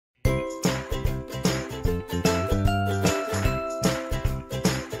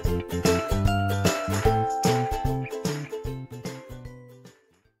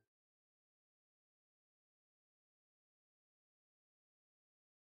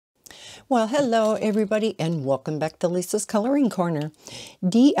Well, hello everybody and welcome back to Lisa's Coloring Corner.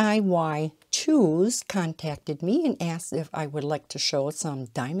 DIY Choose contacted me and asked if I would like to show some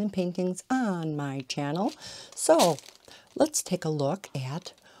diamond paintings on my channel. So let's take a look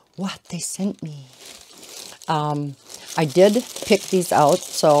at what they sent me. I did pick these out,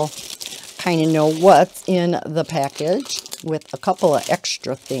 so kind of know what's in the package with a couple of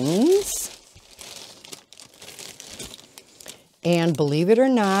extra things. And believe it or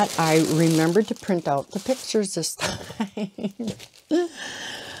not, I remembered to print out the pictures this time.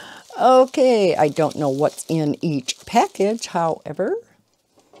 Okay, I don't know what's in each package, however.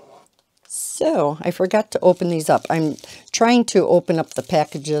 So, I forgot to open these up. I'm trying to open up the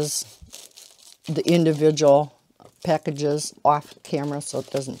packages, the individual packages off camera so it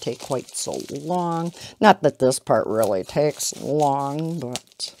doesn't take quite so long. Not that this part really takes long,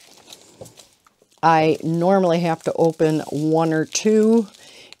 but I normally have to open one or two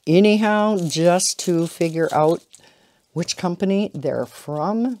anyhow just to figure out which company they're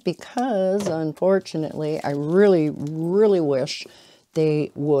from, because unfortunately I really wish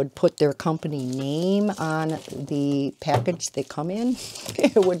they would put their company name on the package they come in.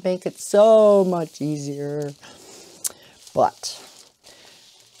 It would make it so much easier, but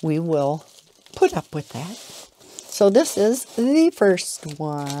we will put up with that. So this is the first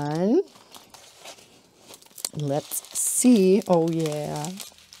one. Let's see. Oh, yeah.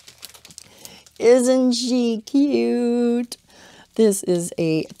 Isn't she cute? This is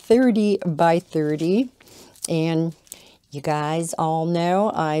a 30 by 30. And you guys all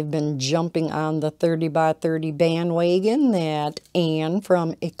know I've been jumping on the 30 by 30 bandwagon that Anne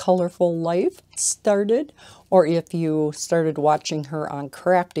from A Colorful Life started. Or if you started watching her on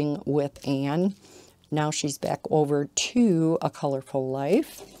Crafting with Anne, now she's back over to A Colorful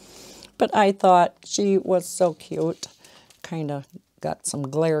Life. But I thought she was so cute. Kind of got some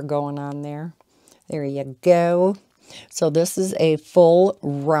glare going on there. There you go. So this is a full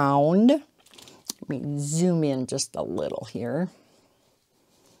round. Let me zoom in just a little here.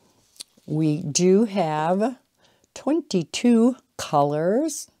 We do have 22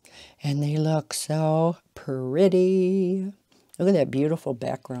 colors, and they look so pretty. Look at that beautiful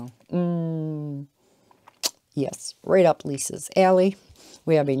background. Yes, right up Lisa's alley.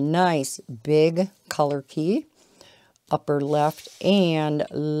 We have a nice big color key, upper left and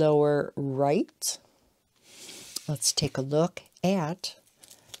lower right. Let's take a look at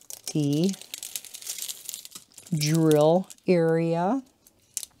the drill area.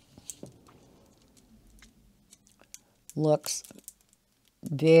 Looks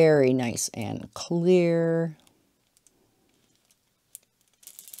very nice and clear.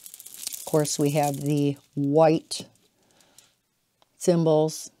 Of course, we have the white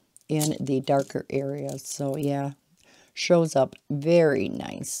symbols in the darker areas. So yeah, shows up very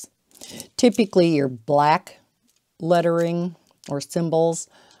nice. Typically your black lettering or symbols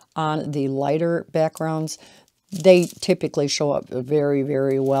on the lighter backgrounds, they typically show up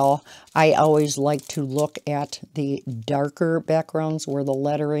very well. I always like to look at the darker backgrounds where the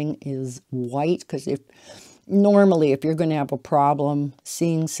lettering is white, because normally if you're going to have a problem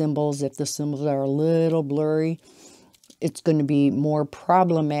seeing symbols, if the symbols are a little blurry, it's going to be more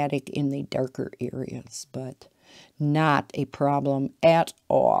problematic in the darker areas, but not a problem at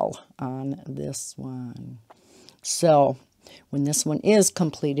all on this one. So when this one is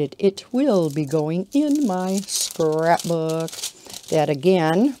completed, it will be going in my scrapbook that,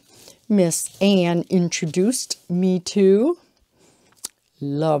 again, Miss Anne introduced me to.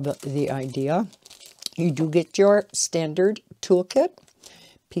 Love the idea. You do get your standard toolkit,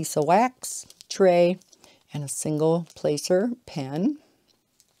 piece of wax, tray, and a single placer pen.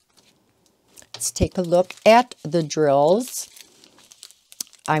 Let's take a look at the drills.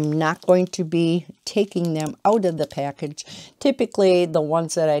 I'm not going to be taking them out of the package. Typically, the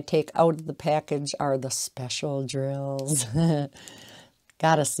ones that I take out of the package are the special drills.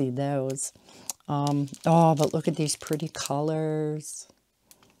 Gotta see those. Oh, but look at these pretty colors.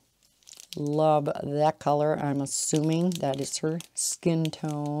 Love that color. I'm assuming that is her skin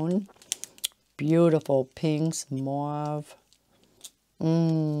tone. Beautiful pinks, mauve.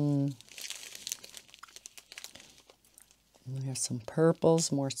 We have some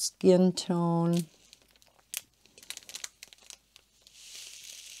purples, more skin tone.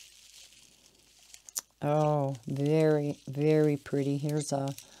 Oh, very pretty. Here's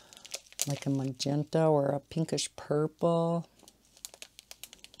like a magenta or a pinkish purple.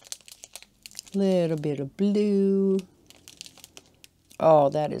 Little bit of blue. Oh,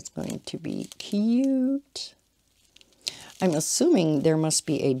 that is going to be cute. I'm assuming there must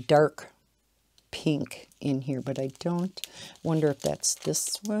be a dark pink in here, but I don't. Wonder if that's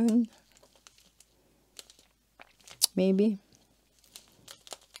this one. maybe.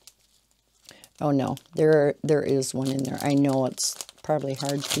 Oh no, there is one in there. I know it's probably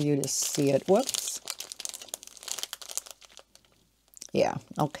hard for you to see it. Whoops. Yeah,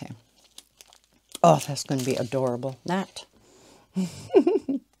 okay. Oh, that's going to be adorable. Not.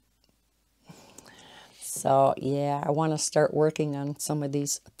 So, yeah, I want to start working on some of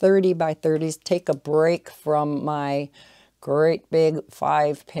these 30 by 30s. Take a break from my great big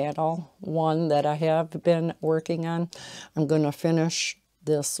 5-panel one that I have been working on. I'm going to finish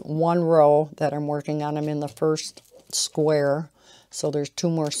this one row that I'm working on. I'm in the first square, so there's 2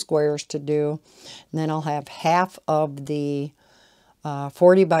 more squares to do. And then I'll have half of the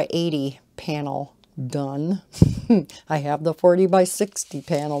 40 by 80 panel done. I have the 40 by 60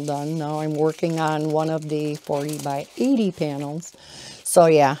 panel done. Now I'm working on one of the 40 by 80 panels. So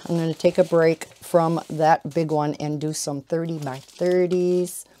yeah, I'm going to take a break from that big one and do some 30 by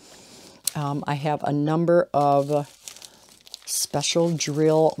 30s. I have a number of special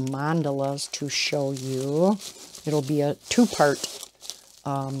drill mandalas to show you. It'll be a 2-part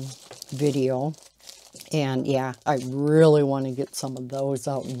video. And yeah, I really want to get some of those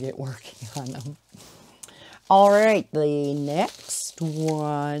out and get working on them. All right, the next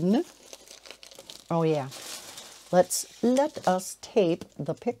one. Oh yeah, let us tape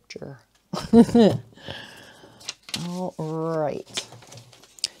the picture. All right.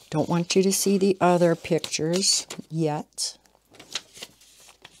 Don't want you to see the other pictures yet.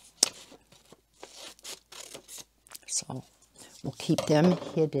 So we'll keep them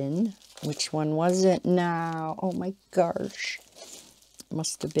hidden. Which one was it now? Oh my gosh.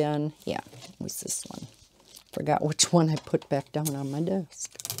 Must have been, yeah, it was this one. Forgot which one I put back down on my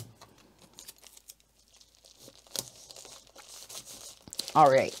desk. All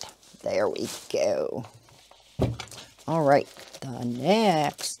right, there we go. All right, the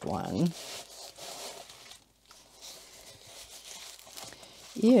next one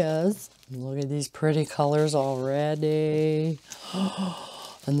is, look at these pretty colors already.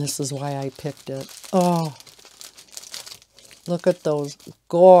 And this is why I picked it. Oh, look at those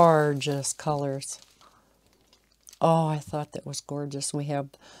gorgeous colors. Oh, I thought that was gorgeous. We have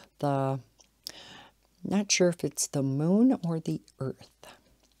the, not sure if it's the moon or the earth,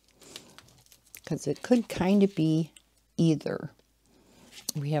 because it could kind of be either.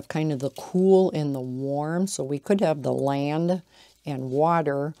 We have kind of the cool and the warm, so we could have the land and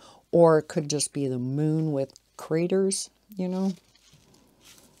water, or it could just be the moon with craters, you know.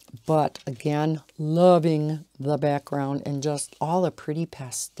 But again, loving the background and just all the pretty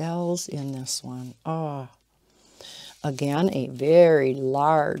pastels in this one. Oh. Again, a very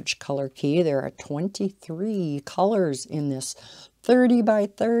large color key. There are 23 colors in this 30 by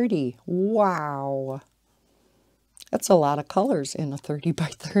 30. Wow. That's a lot of colors in a 30 by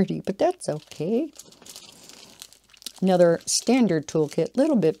 30, but that's okay. Another standard toolkit,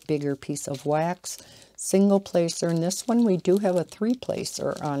 little bit bigger piece of wax, single placer. In this one, we do have a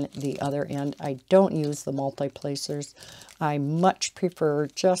 3-placer on the other end. I don't use the multi-placers. I much prefer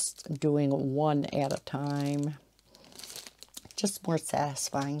just doing one at a time. Just more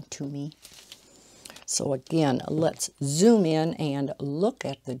satisfying to me. So again, let's zoom in and look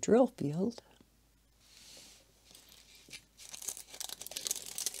at the drill field.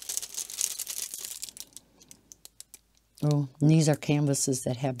 Oh, and these are canvases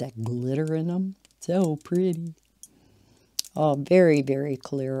that have that glitter in them. So pretty. Oh, very, very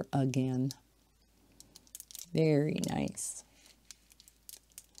clear again. Very nice.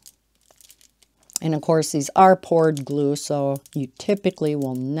 And of course, these are poured glue, so you typically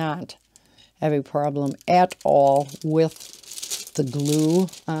will not have a problem at all with the glue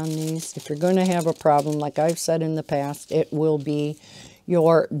on these. If you're going to have a problem, like I've said in the past, it will be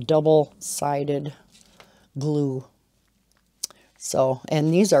your double-sided glue. So,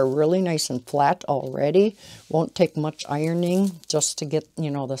 and these are really nice and flat already. Won't take much ironing just to get, you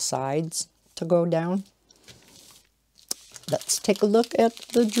know, the sides to go down. Let's take a look at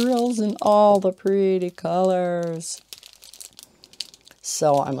the drills and all the pretty colors.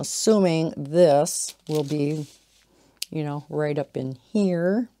 So I'm assuming this will be, you know, right up in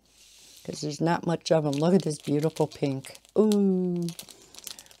here, because there's not much of them. Look at this beautiful pink. Ooh.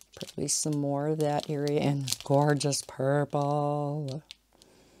 Probably some more of that area, and gorgeous purple.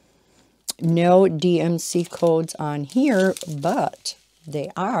 No DMC codes on here, but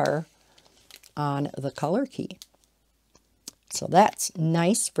they are on the color key. So that's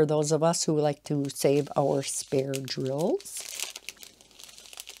nice for those of us who like to save our spare drills.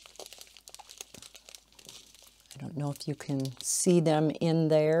 I don't know if you can see them in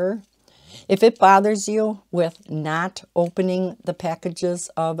there. If it bothers you with not opening the packages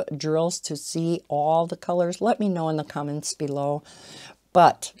of drills to see all the colors, let me know in the comments below.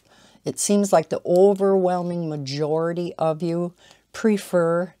 But it seems like the overwhelming majority of you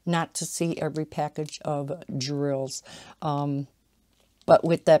prefer not to see every package of drills. But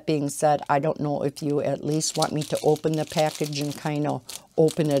with that being said, I don't know if you at least want me to open the package and kind of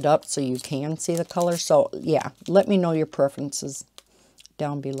open it up so you can see the color. So yeah, let me know your preferences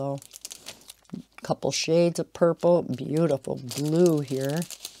down below. Couple shades of purple, beautiful blue here.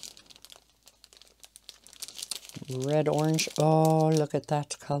 Red, orange. Oh, look at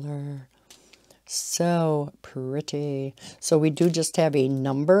that color. So pretty. So we do just have a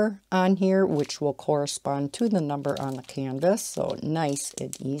number on here, which will correspond to the number on the canvas. So nice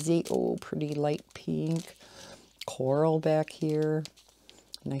and easy. Oh, pretty light pink. Coral back here.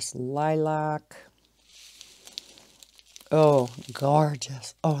 Nice lilac. Oh,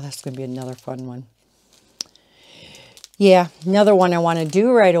 gorgeous. Oh, that's going to be another fun one. Yeah, another one I want to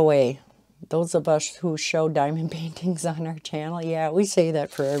do right away. Those of us who show diamond paintings on our channel, yeah, we say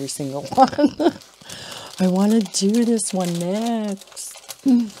that for every single one. I want to do this one next.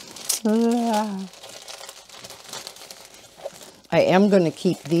 I am going to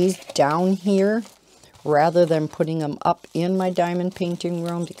keep these down here rather than putting them up in my diamond painting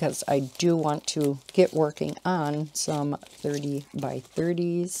room because I do want to get working on some 30 by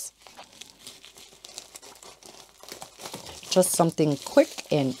 30s. Just something quick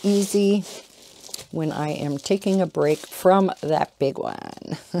and easy when I am taking a break from that big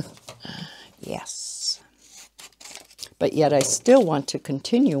one. Yes. But yet I still want to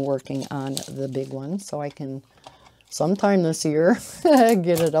continue working on the big one so I can sometime this year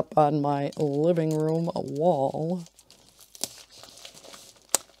get it up on my living room wall.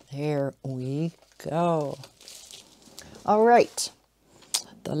 There we go. All right.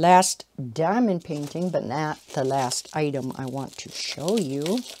 The last diamond painting, but not the last item I want to show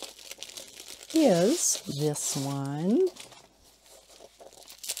you, is this one.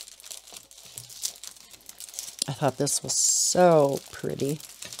 I thought this was so pretty.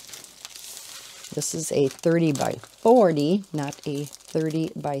 This is a 30 by 40, not a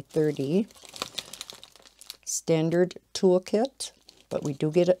 30 by 30 standard toolkit, but we do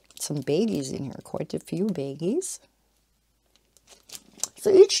get some baggies in here, quite a few baggies. So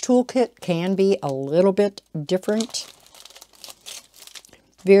each toolkit can be a little bit different.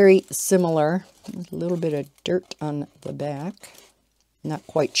 Very similar. A little bit of dirt on the back. Not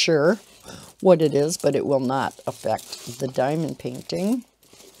quite sure what it is, but it will not affect the diamond painting.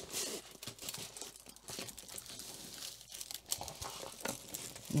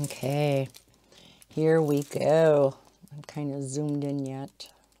 Okay, here we go. I'm kind of zoomed in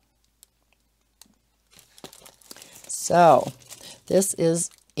yet. So, this is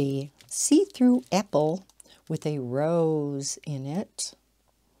a see-through apple with a rose in it.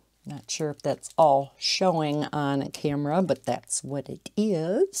 Not sure if that's all showing on camera, but that's what it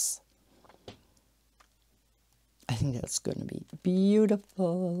is. I think that's going to be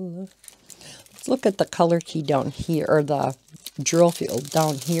beautiful. Let's look at the color key down here, or the drill field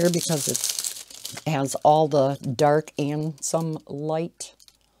down here, because it has all the dark and some light.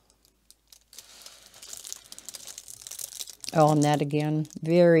 Oh, and that again,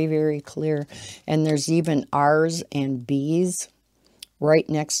 very, very clear. And there's even R's and B's right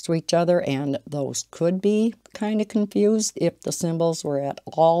next to each other, and those could be kind of confused if the symbols were at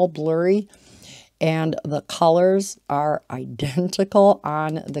all blurry. And the colors are identical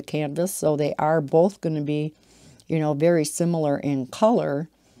on the canvas, so they are both going to be, you know, very similar in color.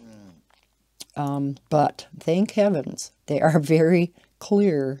 But thank heavens, they are very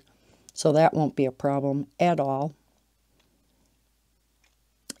clear, so that won't be a problem at all.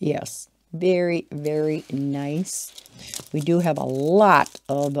 Yes, very, very nice. We do have a lot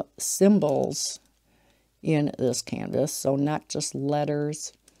of symbols in this canvas, so not just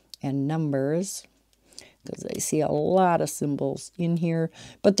letters and numbers, because I see a lot of symbols in here,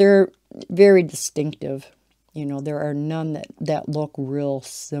 but they're very distinctive. You know, there are none that look real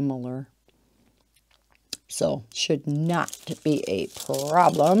similar. So, should not be a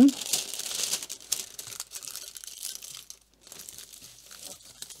problem.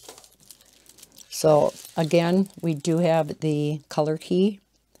 So again, we do have the color key,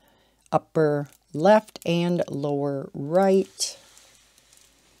 upper left and lower right.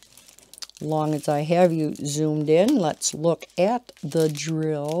 As long as I have you zoomed in, let's look at the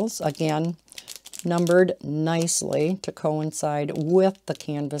drills. Again, numbered nicely to coincide with the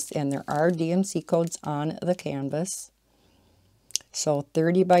canvas, and there are DMC codes on the canvas. So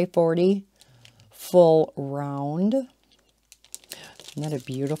 30 by 40, full round. Isn't that a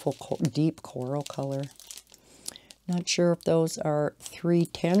beautiful deep coral color? Not sure if those are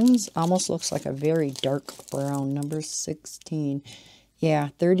 310s. Almost looks like a very dark brown. Number 16. Yeah,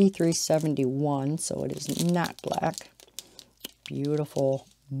 3371, so it is not black. Beautiful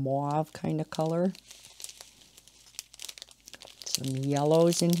mauve kind of color. Some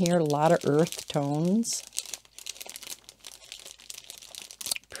yellows in here, a lot of earth tones.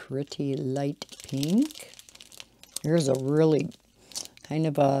 Pretty light pink. Here's a really kind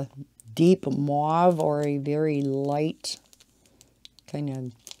of a deep mauve or a very light kind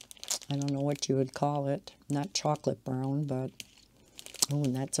of, I don't know what you would call it. Not chocolate brown, but oh,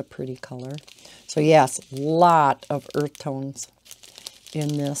 and that's a pretty color. So yes, a lot of earth tones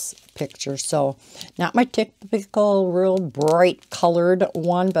in this picture. So not my typical real bright colored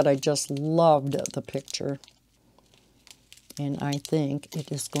one, but I just loved the picture. And I think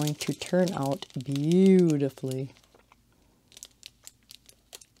it is going to turn out beautifully.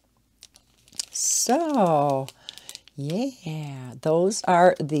 So, yeah, those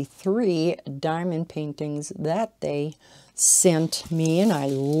are the 3 diamond paintings that they sent me, and I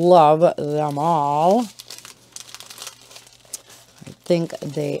love them all. I think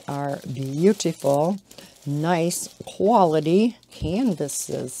they are beautiful, nice quality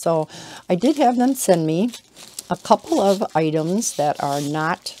canvases. So I did have them send me a couple of items that are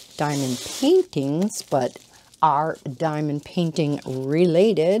not diamond paintings, but are diamond painting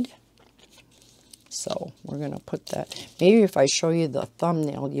related. So we're going to put that. Maybe if I show you the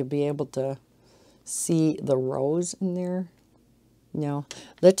thumbnail, you'll be able to see the rows in there. Now,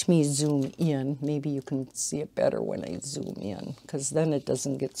 let me zoom in. Maybe you can see it better when I zoom in, because then it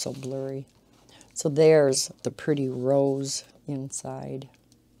doesn't get so blurry. So there's the pretty rows inside.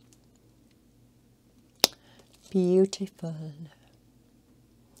 Beautiful.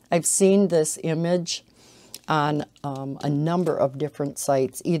 I've seen this image on a number of different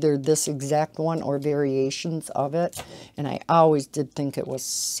sites, either this exact one or variations of it, and I always did think it was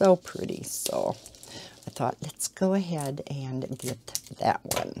so pretty. So I thought, let's go ahead and get that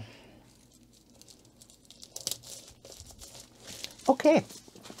one. Okay,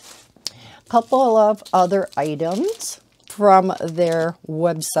 a couple of other items from their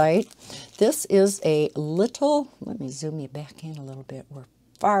website. This is a little, let me zoom you back in a little bit, we're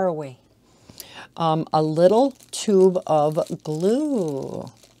far away. A little tube of glue.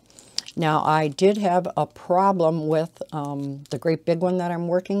 Now, I did have a problem with the great big one that I'm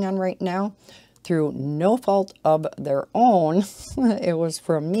working on right now. Through no fault of their own, it was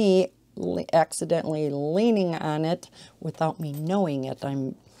from me accidentally leaning on it without me knowing it.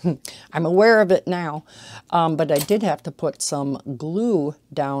 I'm aware of it now, but I did have to put some glue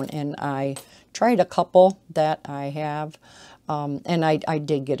down, and I tried a couple that I have, and I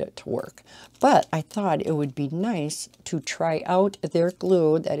did get it to work. But I thought it would be nice to try out their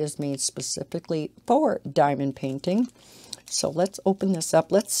glue that is made specifically for diamond painting. So let's open this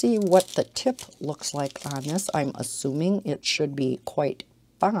up. Let's see what the tip looks like on this. I'm assuming it should be quite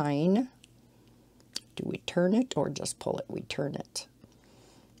fine. Do we turn it or just pull it? We turn it.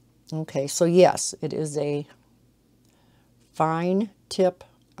 Okay, so yes, it is a fine tip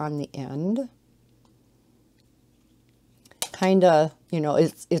on the end. Kind of, you know,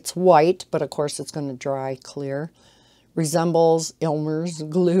 it's white, but of course it's going to dry clear. Resembles Elmer's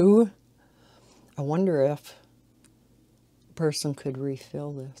glue. I wonder if a person could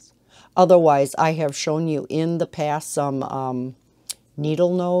refill this. Otherwise, I have shown you in the past some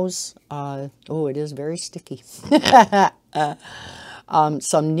needle nose. Oh, it is very sticky.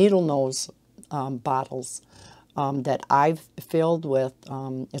 Some needle nose bottles that I've filled with.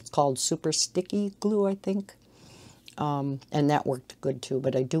 It's called super sticky glue, I think. And that worked good too,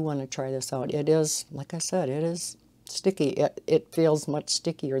 but I do want to try this out. It is, like I said, it is sticky. It feels much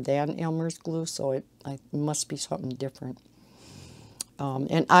stickier than Elmer's glue, so it must be something different.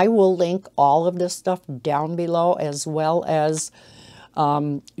 And I will link all of this stuff down below, as well as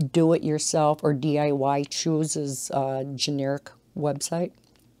Do-It-Yourself or DIY Chooses generic website.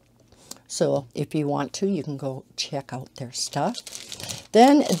 So if you want to, you can go check out their stuff.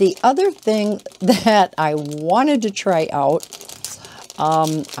 Then the other thing that I wanted to try out,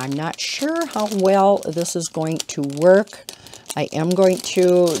 I'm not sure how well this is going to work. I am going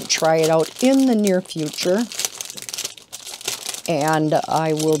to try it out in the near future. And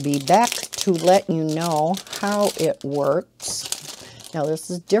I will be back to let you know how it works. Now this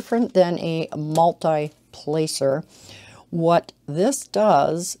is different than a multi-placer. What this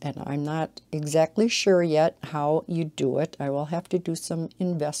does, and I'm not exactly sure yet how you do it, I will have to do some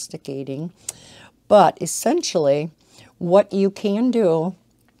investigating, but essentially what you can do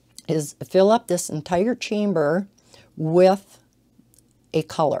is fill up this entire chamber with a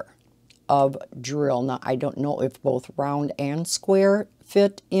color of drill. Now, I don't know if both round and square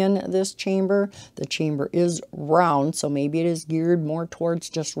fit in this chamber. The chamber is round, so maybe it is geared more towards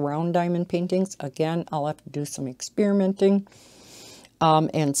just round diamond paintings. Again, I'll have to do some experimenting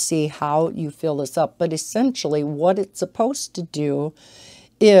and see how you fill this up. But essentially, what it's supposed to do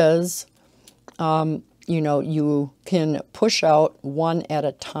is, you know, you can push out one at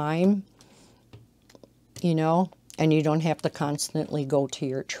a time, you know, and you don't have to constantly go to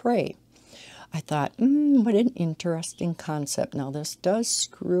your tray. I thought, what an interesting concept. Now, this does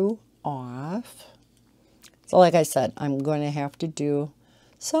screw off. So like I said, I'm going to have to do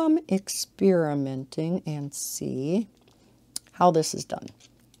some experimenting and see how this is done.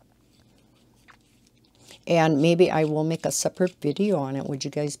 And maybe I will make a separate video on it. Would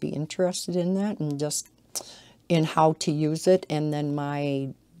you guys be interested in that? And just in how to use it, and then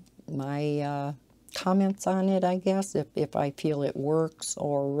my comments on it, I guess, if I feel it works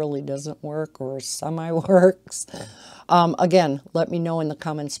or really doesn't work or semi-works. Again, let me know in the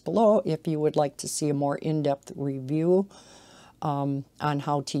comments below if you would like to see a more in-depth review on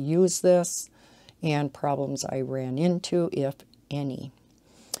how to use this and problems I ran into, if any.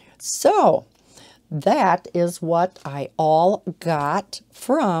 So that is what I all got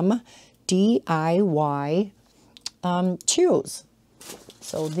from DIY Choose.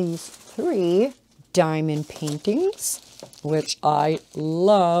 So these 3 diamond paintings, which I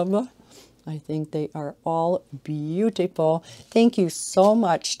love. I think they are all beautiful. Thank you so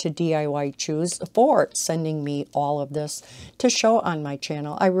much to DIY Choose for sending me all of this to show on my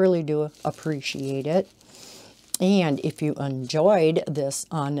channel. I really do appreciate it. And if you enjoyed this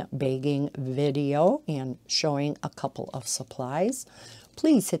unbagging video and showing a couple of supplies,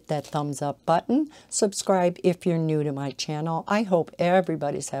 please hit that thumbs up button. Subscribe if you're new to my channel. I hope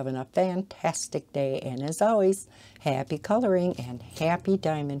everybody's having a fantastic day. And as always, happy coloring and happy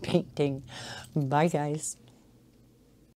diamond painting. Bye, guys.